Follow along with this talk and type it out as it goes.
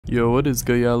Yo, what is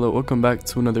good, y'all? Welcome back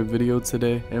to another video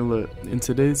today. And look, in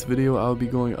today's video I'll be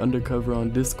going undercover on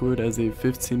Discord as a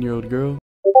 15-year-old girl,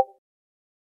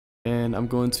 and I'm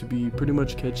going to be pretty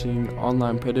much catching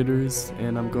online predators,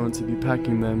 and I'm going to be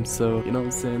packing them. So, you know what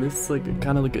I'm saying, this is like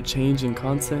kind of like a change in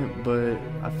content, but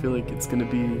I feel like it's gonna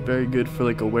be very good for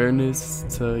like awareness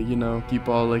to, you know, keep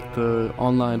all like the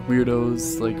online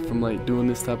weirdos like from like doing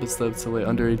this type of stuff to like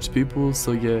underage people.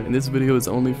 So yeah, and this video is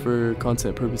only for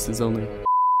content purposes only.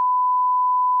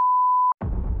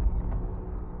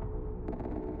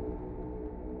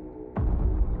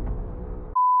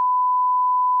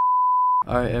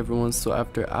 Alright everyone, so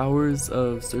after hours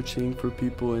of searching for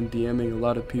people and DMing a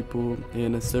lot of people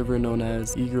in a server known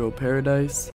as eGirl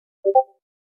Paradise,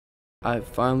 I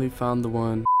finally found the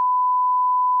one.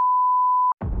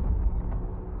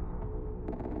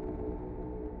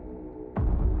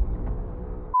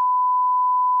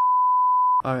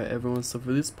 Alright everyone, so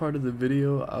for this part of the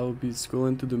video, I will be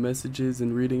scrolling through the messages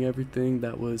and reading everything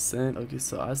that was sent. Okay,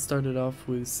 so I started off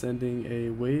with sending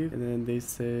a wave, and then they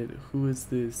said, "Who is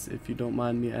this, if you don't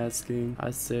mind me asking?"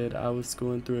 I said, "I was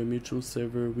scrolling through a mutual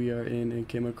server we are in and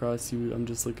came across you. I'm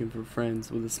just looking for friends,"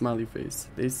 with a smiley face.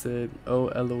 They said, "Oh,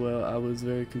 LOL, I was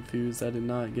very confused. I did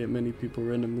not get many people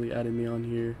randomly adding me on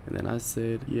here." And then I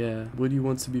said, "Yeah, would you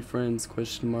want to be friends,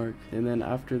 question mark?" And then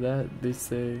after that, they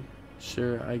say,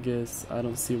 "Sure, I guess. I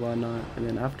don't see why not." And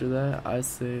then after that, I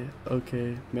say,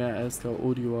 "Okay, may I ask how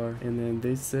old you are?" And then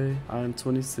they say, "I am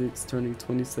 26, turning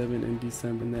 27 in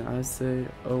December." And then I say,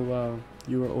 "Oh wow,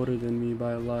 you are older than me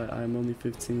by a lot. I am only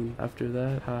 15. After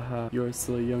that, haha, you are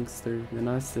still a youngster." And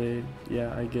I say,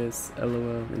 "Yeah, I guess,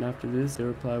 LOL." And after this, they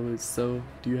reply with, "So,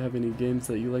 do you have any games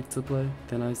that you like to play?"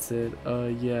 Then I said,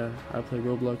 yeah, I play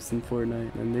Roblox and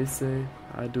Fortnite." And they say,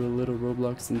 "I do a little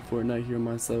Roblox and Fortnite here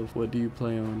myself. What do you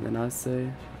play on?" And I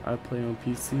say, "I play on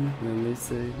PC." And then they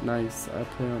say, "Nice, I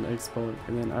play on Xbox."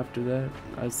 And then after that,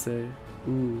 I say,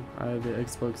 "Ooh, I have the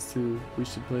Xbox too. We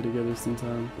should play together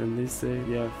sometime." And they say,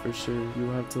 "Yeah, for sure.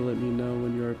 You'll have to let me know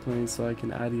when you are playing so I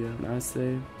can add you." And I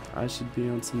say, "I should be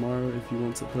on tomorrow if you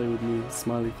want to play with me,"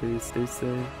 smiley face. They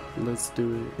say, "Let's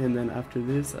do it." And then after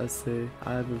this, I say,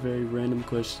 "I have a very random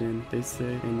question." They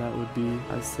say, and that would be,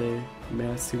 I say, "May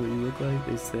I see what you look like?"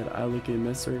 They said, "I look a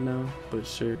mess right now, but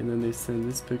sure." And then they send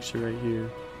this picture right here.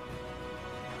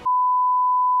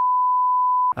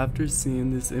 After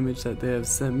seeing this image that they have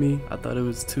sent me, I thought it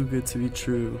was too good to be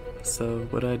true. So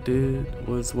what I did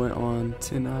was went on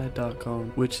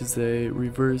tineye.com, which is a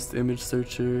reverse image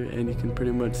searcher, and you can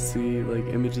pretty much see like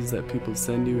images that people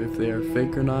send you if they are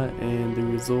fake or not, and the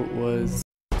result was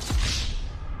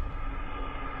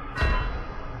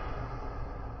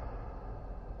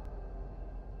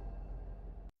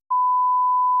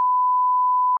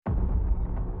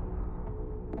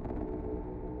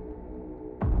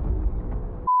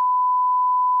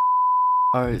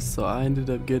Alright, so I ended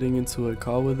up getting into a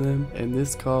call with them, and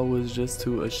this call was just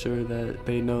to assure that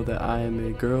they know that I am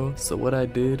a girl. So what I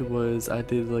did was I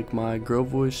did like my girl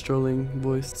voice, strolling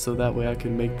voice, so that way I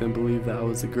could make them believe that I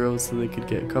was a girl so they could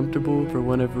get comfortable for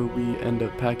whenever we end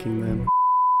up packing them.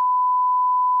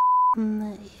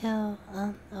 Yo,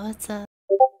 what's up?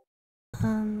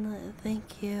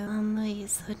 Thank you. Wait,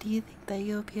 so do you think that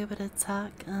you'll be able to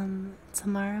talk,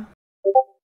 tomorrow?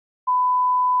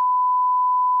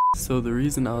 So the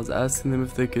reason I was asking them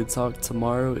if they could talk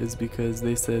tomorrow is because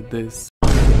they said this.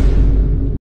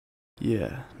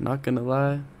 Yeah, not gonna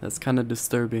lie, that's kind of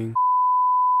disturbing.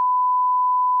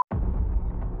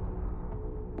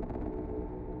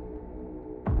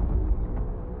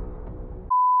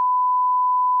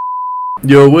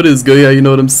 Yo, what is good? Yeah, you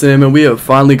know what I'm saying, man. We have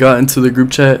finally got into the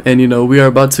group chat, and you know, we are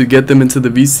about to get them into the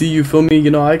VC, you feel me? You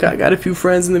know, I got a few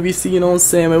friends in the VC, you know what I'm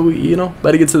saying, man. We, you know,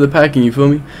 about to get to the packing, you feel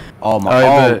me? Oh my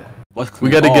god. We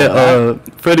gotta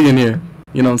get Freddy in here,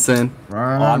 you know what I'm saying?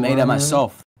 Right, I made it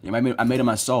myself. I made it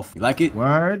myself. You like it?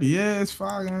 Word? Yeah, it's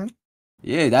fine.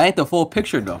 Yeah, that ain't the full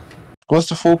picture though. What's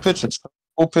the full picture?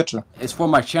 Full picture. It's for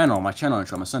my channel intro. I'm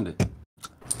gonna send it.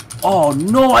 Oh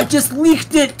no, I just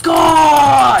leaked it!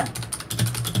 God!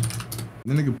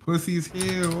 The nigga pussy's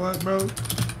here or what, bro?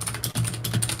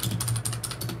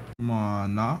 Come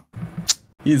on, nah.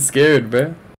 He's scared,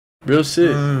 bruh. Real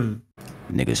shit.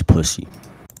 Nigga's pussy.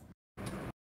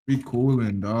 Be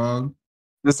coolin', dog.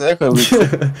 This echo.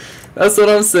 That's what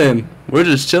I'm saying. We're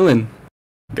just chilling.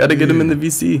 Gotta get him in the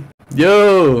VC.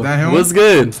 Yo, what's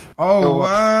good? Oh,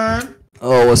 what?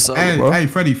 Oh, what's up, hey, bro? Hey,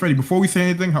 Freddy, before we say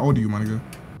anything, how old are you, my nigga?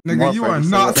 Nigga, you are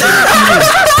not 16.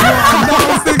 You are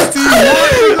not 16. What,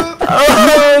 nigga?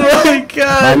 Oh my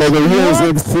god. My nigga, he was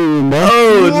 16, man.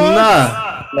 Oh,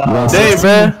 nah. Dang,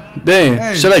 man. Dang.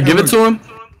 Hey, should I give it to him?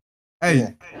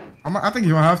 Hey,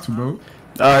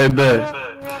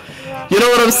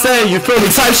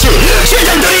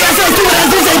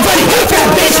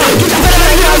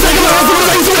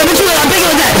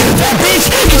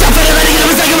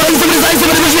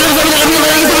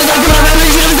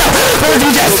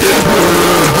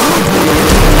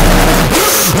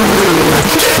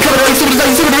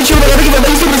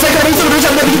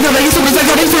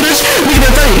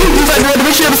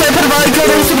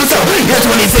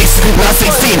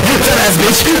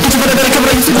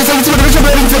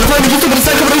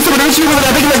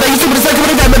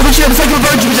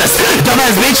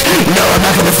 Dumbass bitch, no, I'm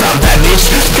not gonna stop that bitch.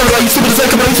 Come on, you stupid as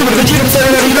come on, you stupid bitch, you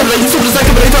stupid as you stupid as bitch, you stupid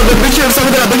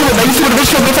as you stupid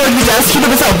bitch, come on, you just keep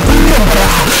it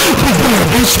out.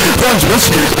 Bitch, punch bitch.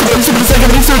 Come on, you stupid as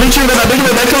you stupid bitch, you come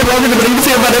on, you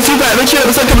say about that stupid bitch, you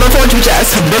come on, punch bitch ass.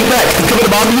 Big back, come on,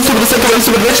 Bob, you stupid as you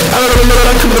stupid bitch. I don't know,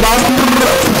 come on, Bob.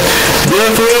 Yeah,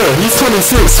 for real, he's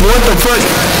 26. What the fuck?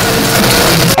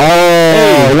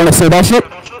 Oh, you wanna say that shit?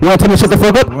 You wanna tell me shut the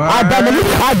fuck up? I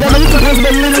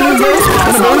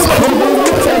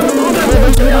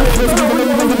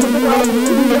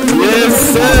Yes,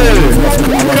 sir.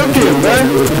 Cooking, man.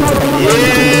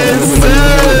 Yes,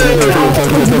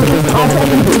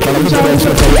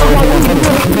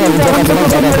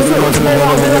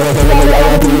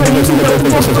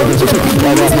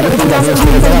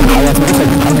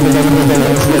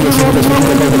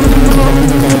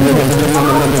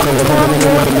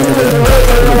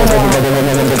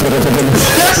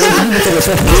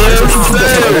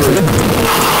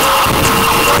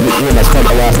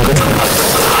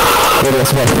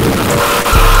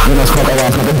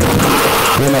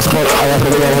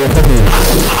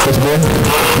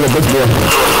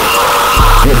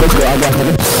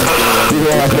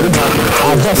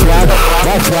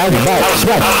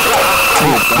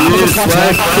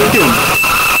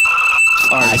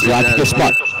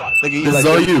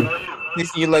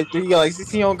 Nigga, you like you. You got like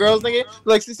 16 on girls, nigga.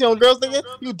 Like 16 on girls, nigga.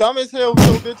 You dumb as hell with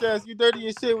your bitch ass. You dirty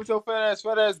as shit with your fat ass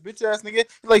bitch ass, nigga.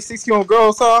 You like 16 on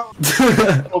girls, huh?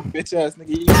 Oh, bitch ass,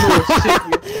 nigga. You know shit.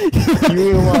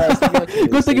 You ain't lying.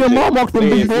 Good thing your mom walked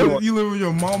in before. You live with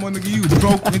your mama, nigga. You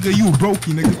broke, nigga. You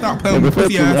brokey, nigga. Stop playing with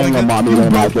pussy ass, nigga. You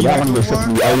brokey,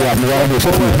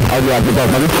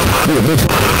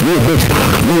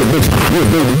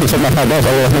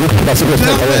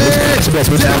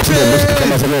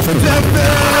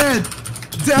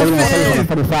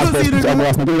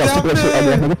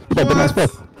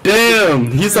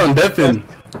 damn, he's on Deafin.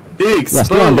 Big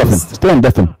Still on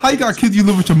Deafin. How you got kids you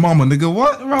live with your mama, nigga?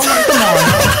 What? Bro, like, come on,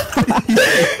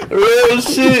 bro. Real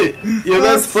shit. Yeah,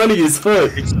 that's funny as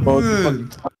fuck.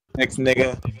 Next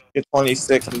nigga. You're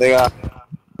 26, nigga.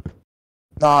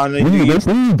 Nah,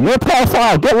 nigga. Your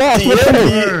profile, get lost.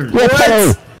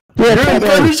 What? You're in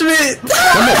punishment.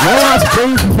 That's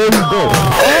crazy.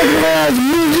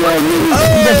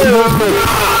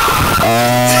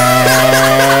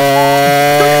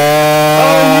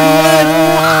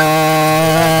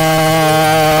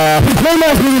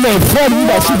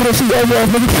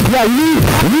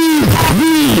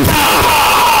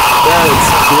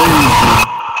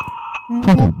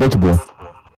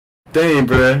 Dang,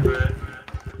 bruh.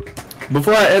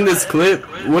 Before I end this clip,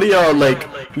 what do y'all like?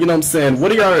 You know what I'm saying?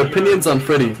 What are y'all opinions on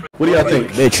Freddy? What do y'all think?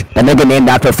 Bitch, that nigga named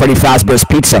after Freddy Fazbear's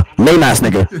Pizza. Lame ass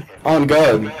nigga. On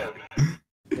God.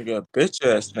 Nigga, bitch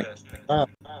ass nigga.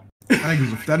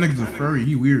 That nigga's a furry.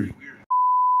 He weird.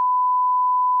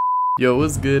 Yo,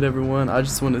 what's good, everyone? I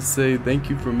just want to say thank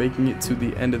you for making it to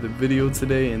the end of the video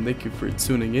today, and thank you for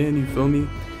tuning in, you feel me?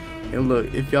 And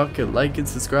look, if y'all could like and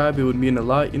subscribe, it would mean a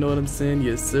lot, you know what I'm saying?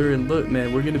 Yes, sir. And look,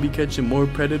 man, we're gonna be catching more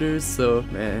predators, so,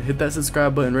 man, hit that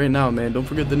subscribe button right now, man. Don't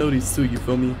forget the noties too, you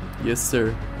feel me? Yes,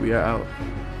 sir. We are out.